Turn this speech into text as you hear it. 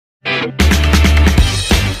Hello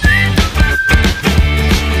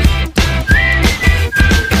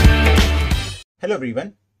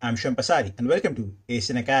everyone, I'm Shivam Pasari and welcome to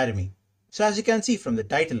ACEN Academy. So as you can see from the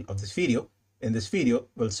title of this video, in this video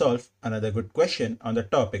we'll solve another good question on the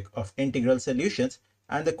topic of integral solutions,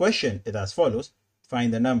 and the question is as follows.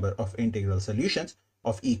 Find the number of integral solutions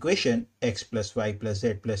of equation x plus y plus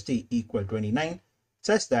z plus t equal 29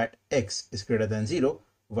 such that x is greater than 0,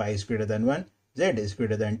 y is greater than 1, z is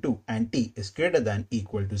greater than 2 and t is greater than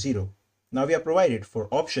equal to 0. Now we are provided 4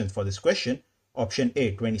 options for this question. Option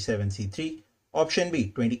A 27C3, Option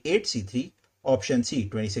B 28C3, Option C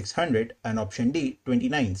 2600 and Option D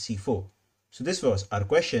 29C4. So this was our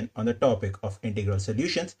question on the topic of integral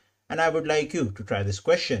solutions, and I would like you to try this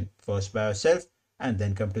question first by yourself and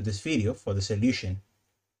then come to this video for the solution.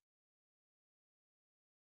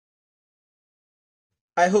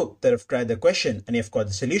 I hope that you've tried the question and you've got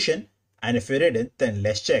the solution, and if you didn't, then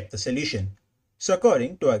let's check the solution. So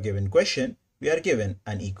according to our given question, we are given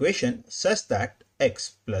an equation such that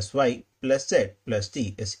x plus y plus z plus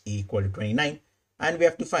t is equal to 29, and we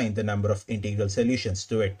have to find the number of integral solutions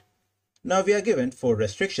to it. Now we are given 4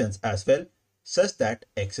 restrictions as well, such that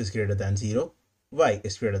x is greater than 0, y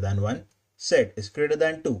is greater than 1, z is greater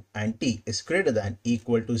than 2 and t is greater than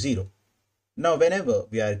equal to 0. Now whenever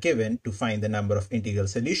we are given to find the number of integral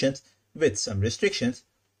solutions with some restrictions,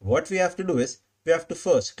 what we have to do is we have to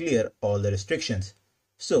first clear all the restrictions.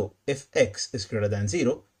 So if x is greater than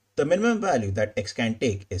 0, the minimum value that x can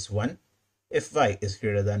take is 1. If y is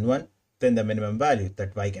greater than 1, then the minimum value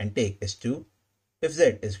that y can take is 2. If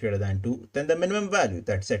z is greater than 2, then the minimum value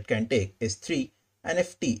that z can take is 3. And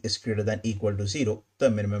if t is greater than equal to 0, the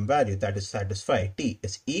minimum value that is satisfied t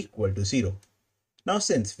is equal to 0. Now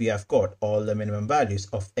since we have got all the minimum values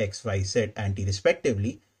of x, y, z and t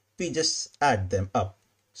respectively, we just add them up.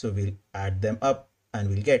 So we'll add them up and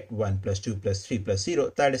we'll get 1 plus 2 plus 3 plus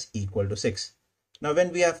 0, that is equal to 6. Now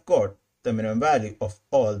when we have got the minimum value of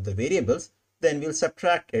all the variables, then we'll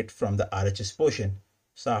subtract it from the RHS portion.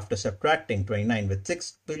 So after subtracting 29 with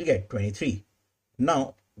 6, we'll get 23.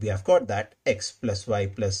 Now we have got that x plus y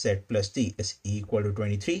plus z plus t is equal to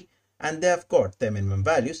 23, and they have got their minimum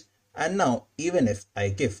values. And now even if I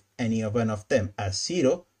give any one of them as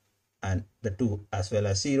 0, and the 2 as well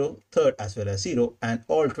as 0, third as well as 0, and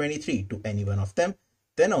all 23 to any one of them,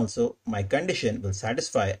 then also my condition will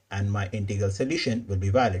satisfy and my integral solution will be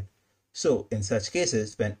valid. So in such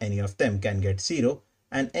cases, when any of them can get 0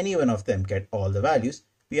 and any one of them get all the values,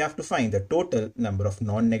 we have to find the total number of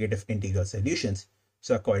non-negative integral solutions.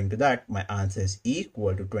 So according to that, my answer is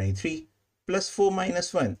equal to 23 plus 4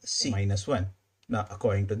 minus 1, c minus 1. Now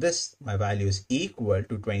according to this, my value is equal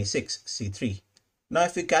to 26C3. Now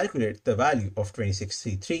if we calculate the value of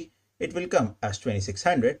 26C3, it will come as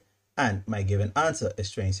 2600, and my given answer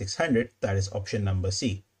is 2600, that is option number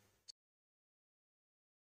C.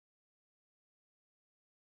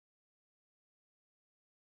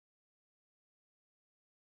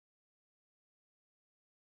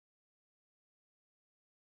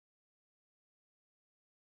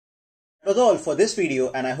 That was all for this video,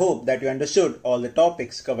 and I hope that you understood all the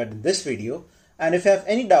topics covered in this video. And if you have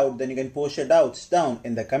any doubt, then you can post your doubts down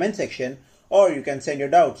in the comment section, or you can send your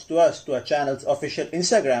doubts to us to our channel's official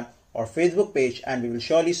Instagram or Facebook page, and we will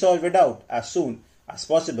surely solve your doubt as soon as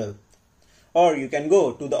possible. Or you can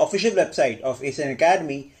go to the official website of ACEN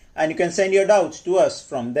Academy and you can send your doubts to us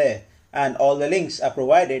from there, and all the links are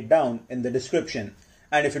provided down in the description.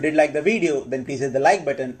 And if you did like the video, then please hit the like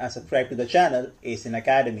button and subscribe to the channel ACEN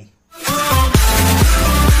Academy.